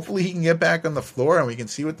 Hopefully he can get back on the floor and we can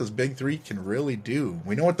see what this big three can really do.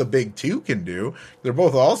 We know what the big two can do. They're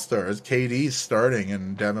both all-stars. KD's starting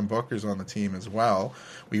and Devin Booker's on the team as well.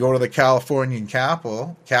 We go to the Californian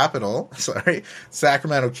capital.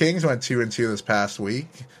 Sacramento Kings went 2-2 this past week,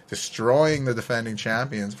 destroying the defending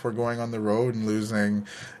champions before going on the road and losing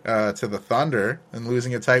to the Thunder and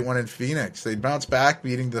losing a tight one in Phoenix. They bounced back,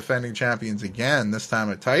 beating the defending champions again, this time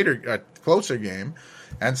a closer game.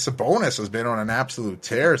 And Sabonis has been on an absolute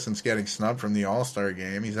tear since getting snubbed from the All-Star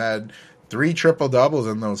game. He's had 3 triple-doubles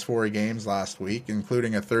in those 4 games last week,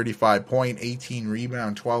 including a 35-point,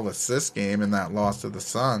 18-rebound, 12-assist game in that loss to the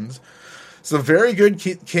Suns. It's a very good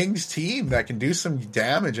Kings team that can do some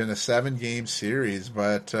damage in a 7-game series,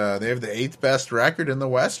 but they have the 8th best record in the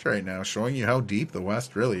West right now, showing you how deep the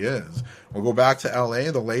West really is. We'll go back to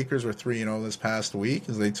LA. The Lakers were 3-0 this past week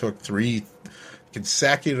as they took 3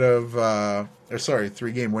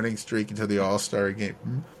 3-game winning streak into the All-Star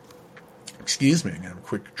game. Excuse me, I got a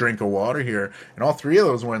quick drink of water here. And all 3 of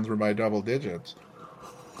those wins were by double digits.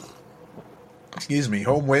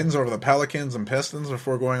 Home wins over the Pelicans and Pistons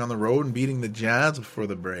before going on the road and beating the Jazz before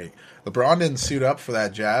the break. LeBron didn't suit up for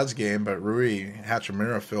that Jazz game, but Rui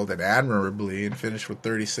Hachimura filled it admirably and finished with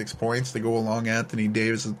 36 points to go along Anthony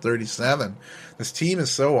Davis at 37. This team is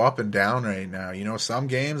so up and down right now. You know, some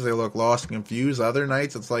games they look lost and confused. Other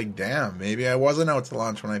nights it's like, damn, maybe I wasn't out to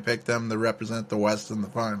lunch when I picked them to represent the West in the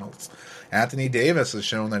finals. Anthony Davis has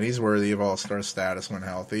shown that he's worthy of all-star status when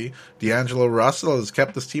healthy. D'Angelo Russell has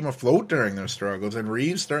kept this team afloat during their struggles, and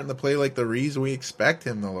Reeves starting to play like the Reeves we expect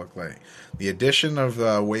him to look like. The addition of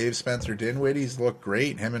Wave Spencer Dinwiddie's looked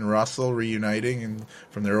great. Him and Russell reuniting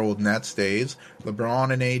from their old Nets days.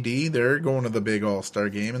 LeBron and AD, they're going to the big all-star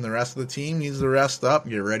game, and the rest of the team needs to rest up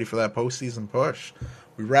and get ready for that postseason push.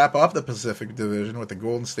 We wrap up the Pacific Division with the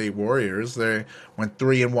Golden State Warriors. They went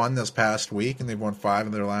 3-1 this past week, and they've won 5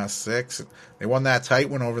 of their last 6. They won that tight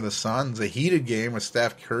one over the Suns. A heated game with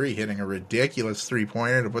Steph Curry hitting a ridiculous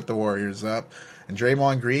 3-pointer to put the Warriors up. And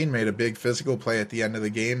Draymond Green made a big physical play at the end of the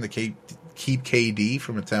game to keep KD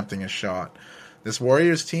from attempting a shot. This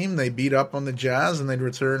Warriors team, they beat up on the Jazz, and they'd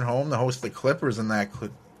return home to host the Clippers in that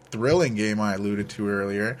thrilling game I alluded to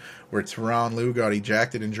earlier, where Tyronn Lue got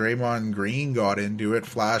ejected and Draymond Green got into it,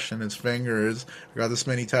 flashing his fingers. We got this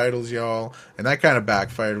many titles, y'all. And that kind of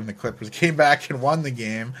backfired when the Clippers came back and won the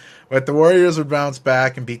game. But the Warriors would bounce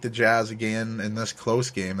back and beat the Jazz again in this close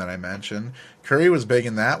game that I mentioned. Curry was big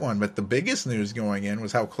in that one, but the biggest news going in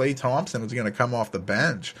was how Klay Thompson was going to come off the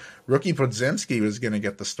bench. Rookie Podziemski was going to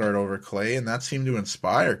get the start over Klay, and that seemed to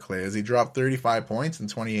inspire Klay as he dropped 35 points in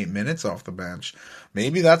 28 minutes off the bench.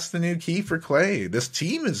 Maybe that's the new key for Klay. This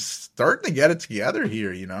team is starting to get it together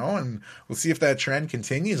here, you know, and we'll see if that trend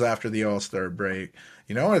continues after the All-Star break.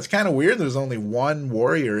 You know, it's kind of weird there's only one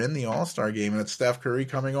Warrior in the All-Star game, and it's Steph Curry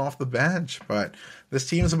coming off the bench. But this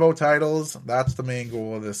team's about titles. That's the main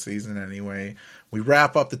goal of this season anyway. We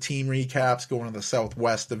wrap up the team recaps going to the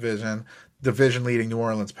Southwest Division. Division-leading New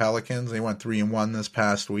Orleans Pelicans. They went 3-1 this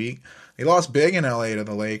past week. They lost big in LA to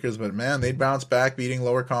the Lakers, but man, they bounced back beating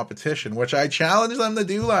lower competition, which I challenged them to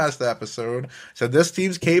do last episode. Said this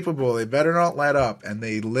team's capable. They better not let up, and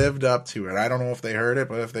they lived up to it. I don't know if they heard it,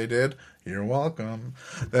 but if they did, you're welcome.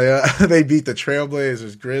 They beat the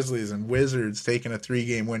Trailblazers, Grizzlies, and Wizards, taking a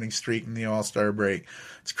 3-game winning streak in the All-Star break.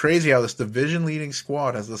 It's crazy how this division-leading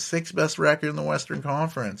squad has the 6th best record in the Western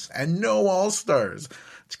Conference, and no All-Stars.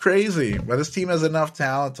 It's crazy, but this team has enough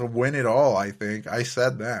talent to win it all, I think. I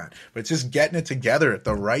said that. But it's just getting it together at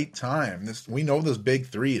the right time. We know this big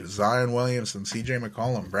three is Zion Williamson, CJ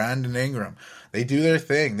McCollum, Brandon Ingram. They do their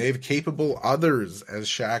thing. They have capable others, as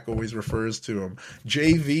Shaq always refers to them.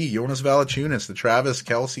 JV, Jonas Valanciunas, the Travis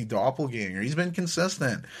Kelce doppelganger. He's been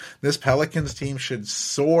consistent. This Pelicans team should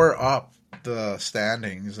soar up the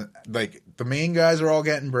standings. Like, the main guys are all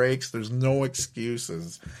getting breaks. There's no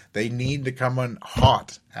excuses. They need to come on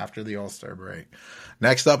hot after the All-Star break.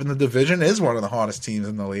 Next up in the division is one of the hottest teams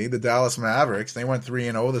in the league, the Dallas Mavericks. They went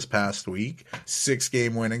 3-0 this past week,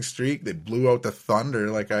 6-game winning streak. They blew out the Thunder,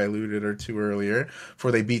 like I alluded to earlier,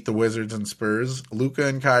 before they beat the Wizards and Spurs. Luka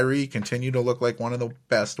and Kyrie continue to look like one of the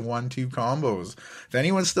best 1-2 combos. If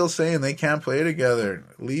anyone's still saying they can't play together,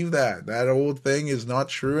 leave that. That old thing is not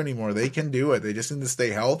true anymore. They can do it. They just need to stay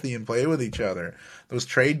healthy and play with each other. Those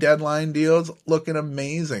trade deadline deals looking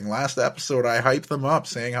amazing. Last episode, I hyped them up,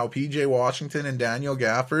 saying how PJ Washington and Daniel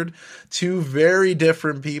Gafford, two very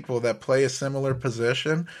different people that play a similar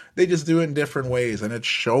position, they just do it in different ways, and it's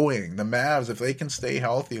showing. The Mavs, if they can stay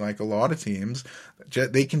healthy like a lot of teams,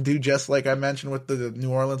 they can do just like I mentioned with the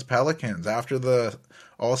New Orleans Pelicans. After the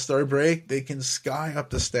All-Star break, they can sky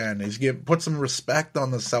up the standings, put some respect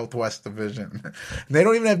on the Southwest Division. And they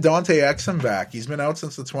don't even have Dante Exum back. He's been out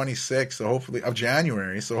since the 26th of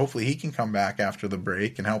January, so hopefully he can come back after the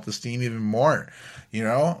break and help this team even more. You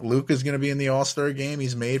know, Luka's going to be in the All-Star game.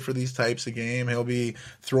 He's made for these types of game. He'll be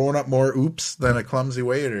throwing up more oops than a clumsy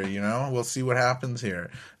waiter, you know. We'll see what happens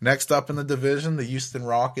here. Next up in the division, the Houston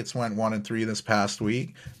Rockets went 1-3 this past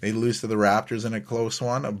week. They lose to the Raptors in a close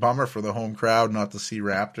one. A bummer for the home crowd not to see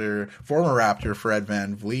former Raptor Fred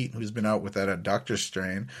VanVleet, who's been out with that adductor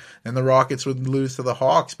strain. And the Rockets would lose to the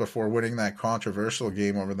Hawks before winning that controversial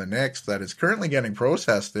game over the Knicks that is currently getting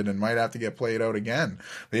protested and might have to get played out again.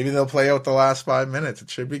 Maybe they'll play out the last 5 minutes. It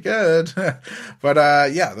should be good. But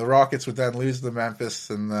the Rockets would then lose to Memphis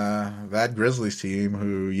and that Grizzlies team,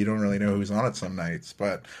 who you don't really know who's on it some nights.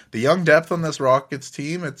 But the young depth on this Rockets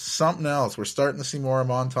team, it's something else. We're starting to see more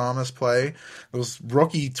Amon Thomas play. Those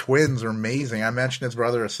rookie twins are amazing. I mentioned his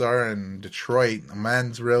brother Asar in Detroit.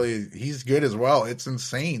 He's good as well. It's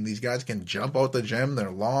insane. These guys can jump out the gym. They're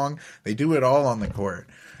long. They do it all on the court.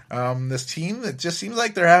 This team, it just seems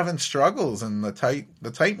like they're having struggles in the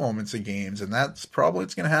tight moments of games, and that's probably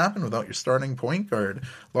what's going to happen without your starting point guard.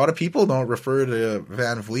 A lot of people don't refer to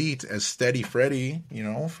VanVleet as Steady Freddy, you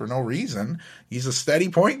know, for no reason. He's a steady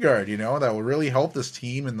point guard, you know, that will really help this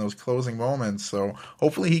team in those closing moments. So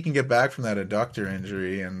hopefully he can get back from that adductor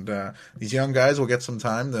injury, and these young guys will get some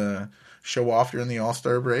time to show off during the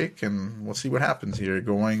All-Star break, and we'll see what happens here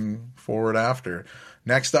going forward after.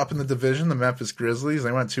 Next up in the division, the Memphis Grizzlies.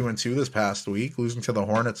 They went 2-2 this past week, losing to the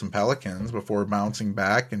Hornets and Pelicans before bouncing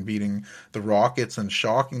back and beating the Rockets and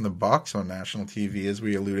shocking the Bucks on national TV, as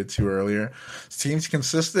we alluded to earlier. This team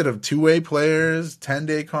consisted of two-way players,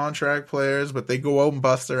 10-day contract players, but they go out and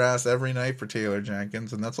bust their ass every night for Taylor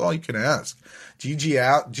Jenkins, and that's all you can ask. Gigi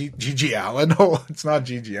Allen? No, it's not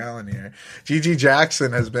Gigi Allen here. Gigi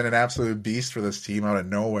Jackson has been an absolute beast for this team out of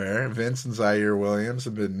nowhere. Vince and Zaire Williams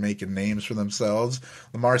have been making names for themselves.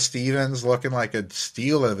 Lamar Stevens looking like a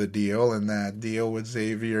steal of a deal in that deal with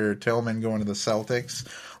Xavier Tillman going to the Celtics.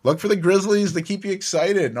 Look for the Grizzlies to keep you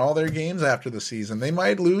excited in all their games after the season. They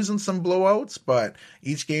might lose in some blowouts, but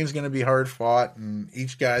each game's going to be hard fought, and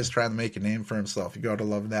each guy's trying to make a name for himself. You got to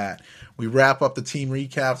love that. We wrap up the team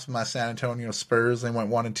recaps with my San Antonio Spurs. They went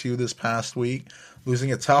 1-2 this past week,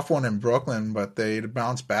 losing a tough one in Brooklyn, but they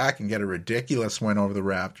bounce back and get a ridiculous win over the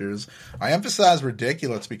Raptors. I emphasize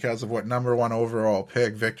ridiculous because of what number 1 overall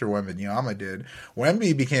pick Victor Wembanyama did.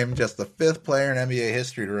 Wemby became just the 5th player in NBA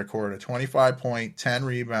history to record a 25-point,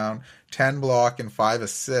 10-rebound, 10-block, and 5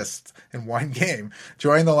 assists in one game,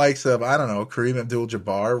 joining the likes of, Kareem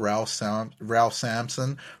Abdul-Jabbar, Ralph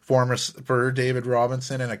Sampson, former Spur David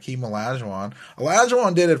Robinson, and Akeem Olajuwon.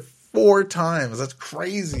 Olajuwon did it 4 times. That's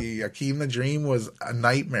crazy. Akeem the Dream was a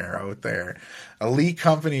nightmare out there. Elite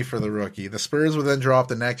company for the rookie. The Spurs would then drop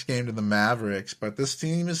the next game to the Mavericks, but this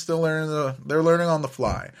team is still they're learning on the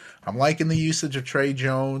fly. I'm liking the usage of Trey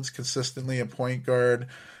Jones consistently at point guard.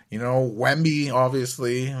 You know, Wemby,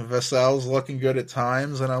 obviously. Vassell's looking good at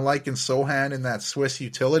times, and I'm liking Sohan in that Swiss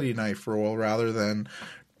utility knife role rather than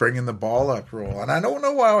bringing the ball up role. And I don't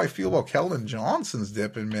know how I feel about Keldon Johnson's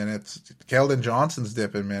dip in minutes.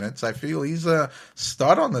 I feel he's a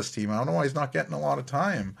stud on this team. I don't know why he's not getting a lot of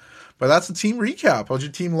time. But that's the team recap. How's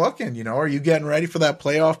your team looking? You know, are you getting ready for that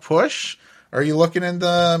playoff push? Are you looking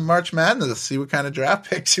into March Madness to see what kind of draft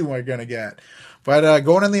picks you are going to get? But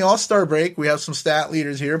going in the All-Star break, we have some stat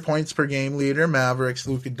leaders here. Points per game leader, Mavericks,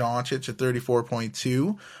 Luka Doncic at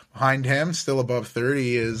 34.2. Behind him, still above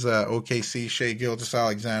 30, is OKC, Shai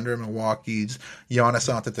Gilgeous-Alexander, Milwaukee's Giannis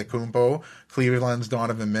Antetokounmpo, Cleveland's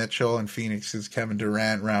Donovan Mitchell, and Phoenix's Kevin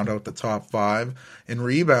Durant round out the top 5. In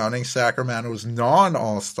rebounding, Sacramento's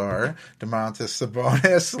non-All-Star, Domantas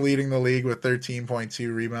Sabonis, leading the league with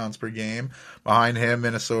 13.2 rebounds per game. Behind him,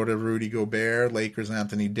 Minnesota, Rudy Gobert, Lakers,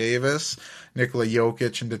 Anthony Davis, Nikola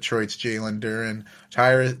Jokic, and Detroit's Jalen Duren.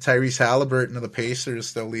 Tyrese Halliburton of the Pacers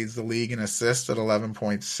still leads the league in assists at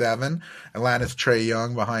 11.7. Atlanta's Trae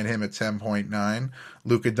Young behind him at 10.9.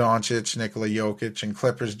 Luka Doncic, Nikola Jokic, and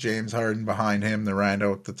Clippers' James Harden behind him to round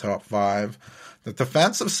out the top 5. The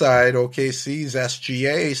defensive side, OKC's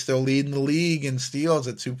SGA still leading the league in steals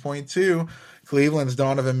at 2.2. Cleveland's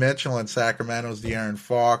Donovan Mitchell and Sacramento's De'Aaron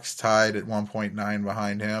Fox tied at 1.9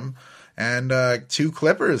 behind him. And 2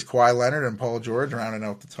 Clippers, Kawhi Leonard and Paul George, rounding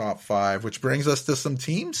out the top 5, which brings us to some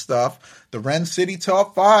team stuff. The Ren City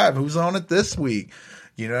top 5. Who's on it this week?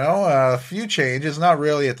 You know, a few changes, not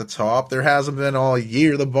really at the top. There hasn't been all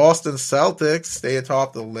year. The Boston Celtics stay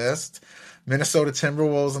atop the list. Minnesota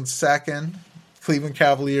Timberwolves in 2nd. Cleveland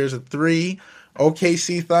Cavaliers at 3.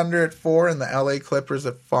 OKC Thunder at 4. And the LA Clippers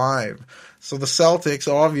at 5. So the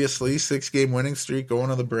Celtics, obviously, 6-game winning streak going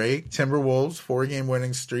to the break. Timberwolves, 4-game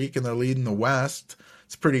winning streak, and they're leading the West.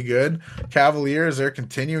 It's pretty good. Cavaliers, they're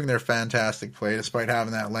continuing their fantastic play despite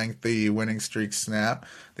having that lengthy winning streak snap.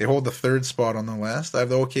 They hold the 3rd spot on the list. I have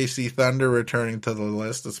the OKC Thunder returning to the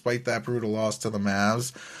list despite that brutal loss to the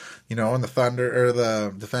Mavs. You know, and the Thunder, or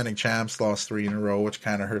the defending champs, lost 3 in a row, which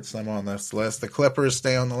kind of hurts them on this list. The Clippers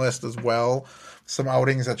stay on the list as well. Some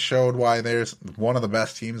outings that showed why they're one of the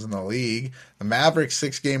best teams in the league. The Mavericks'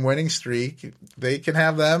 6-game winning streak, they can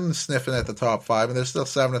have them sniffing at the top 5, and they're still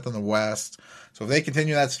 7th in the West. So if they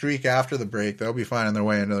continue that streak after the break, they'll be finding their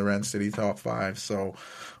way into the Ren City top 5. So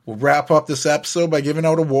we'll wrap up this episode by giving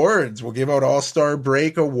out awards. We'll give out All-Star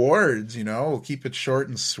Break awards, you know. We'll keep it short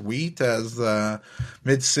and sweet as the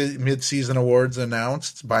mid-season awards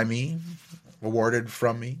announced by me, awarded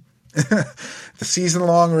from me. The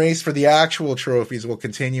season-long race for the actual trophies will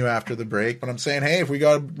continue after the break. But I'm saying, hey, if we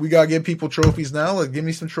got to give people trophies now, like, give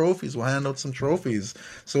me some trophies. We'll hand out some trophies.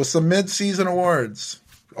 So some mid-season awards.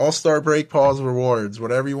 All-Star Break Pause rewards,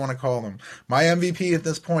 whatever you want to call them. My MVP at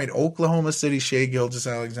this point, Oklahoma City Shai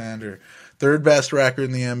Gilgeous-Alexander. 3rd best record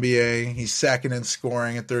in the NBA. He's 2nd in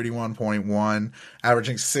scoring at 31.1,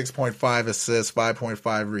 averaging 6.5 assists,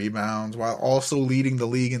 5.5 rebounds, while also leading the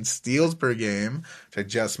league in steals per game, which I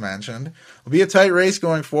just mentioned. It'll be a tight race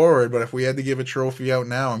going forward, but if we had to give a trophy out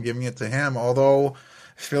now, I'm giving it to him. Although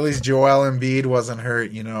Philly's Joel Embiid wasn't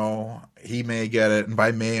hurt, you know, he may get it. And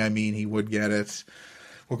by may, I mean he would get it.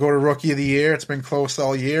 We'll go to Rookie of the Year. It's been close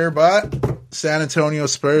all year, but San Antonio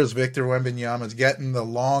Spurs, Victor Wembanyama is getting the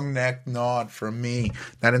long neck nod from me.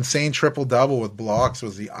 That insane triple-double with blocks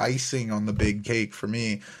was the icing on the big cake for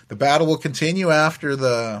me. The battle will continue after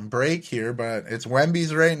the break here, but it's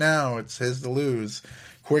Wemby's right now. It's his to lose.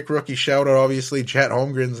 Quick rookie shout-out, obviously, Chet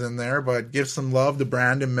Holmgren's in there, but give some love to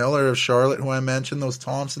Brandon Miller of Charlotte, who I mentioned, those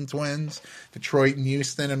Thompson twins, Detroit and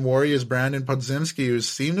Houston, and Warriors, Brandon Podziemski, who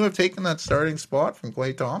seemed to have taken that starting spot from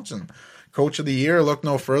Klay Thompson. Coach of the Year, look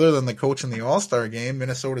no further than the coach in the All-Star game,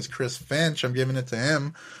 Minnesota's Chris Finch. I'm giving it to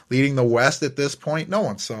him. Leading the West at this point, no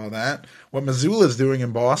one saw that. What Missoula's doing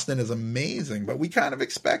in Boston is amazing, but we kind of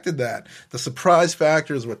expected that. The surprise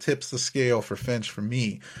factor is what tips the scale for Finch for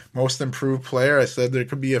me. Most improved player, I said there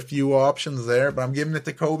could be a few options there, but I'm giving it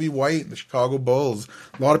to Kobe White and the Chicago Bulls.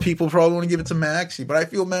 A lot of people probably want to give it to Maxey, but I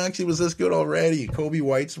feel Maxey was this good already. Kobe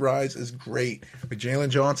White's rise is great. But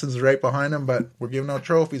Jalen Johnson's right behind him, but we're giving out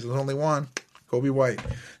trophies. There's only one. Kobe White.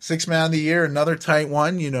 6th man of the year, another tight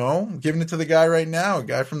one, you know. I'm giving it to the guy right now, a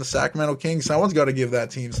guy from the Sacramento Kings. Someone's got to give that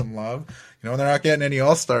team some love. You know, they're not getting any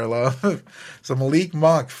All-Star love. So Malik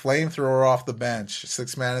Monk, flamethrower off the bench.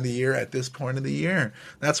 6th man of the year at this point of the year.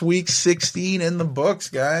 That's week 16 in the books,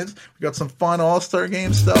 guys. We got some fun All-Star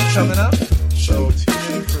game stuff coming up. So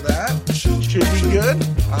tune in for that. Should be good.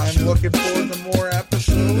 I'm looking forward to more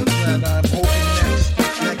episodes, and I'm hoping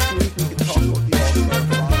next week we can talk about the All-Star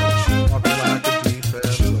final.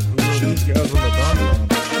 These guys on the bottom.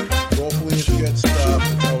 Hopefully it's good stuff.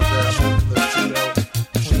 I'm hoping the shootout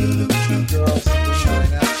between the 2 girls,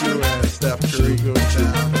 Sabrina Ionescu and Steph Curry goes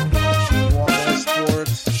down. You want more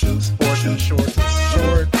sports in shorts and shorts.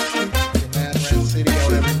 Your man Ren City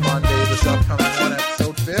out every Monday. This upcoming one,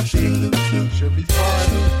 episode 50. Should be fun.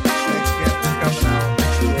 Thanks again for coming out.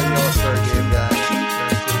 Enjoy the All-Star game.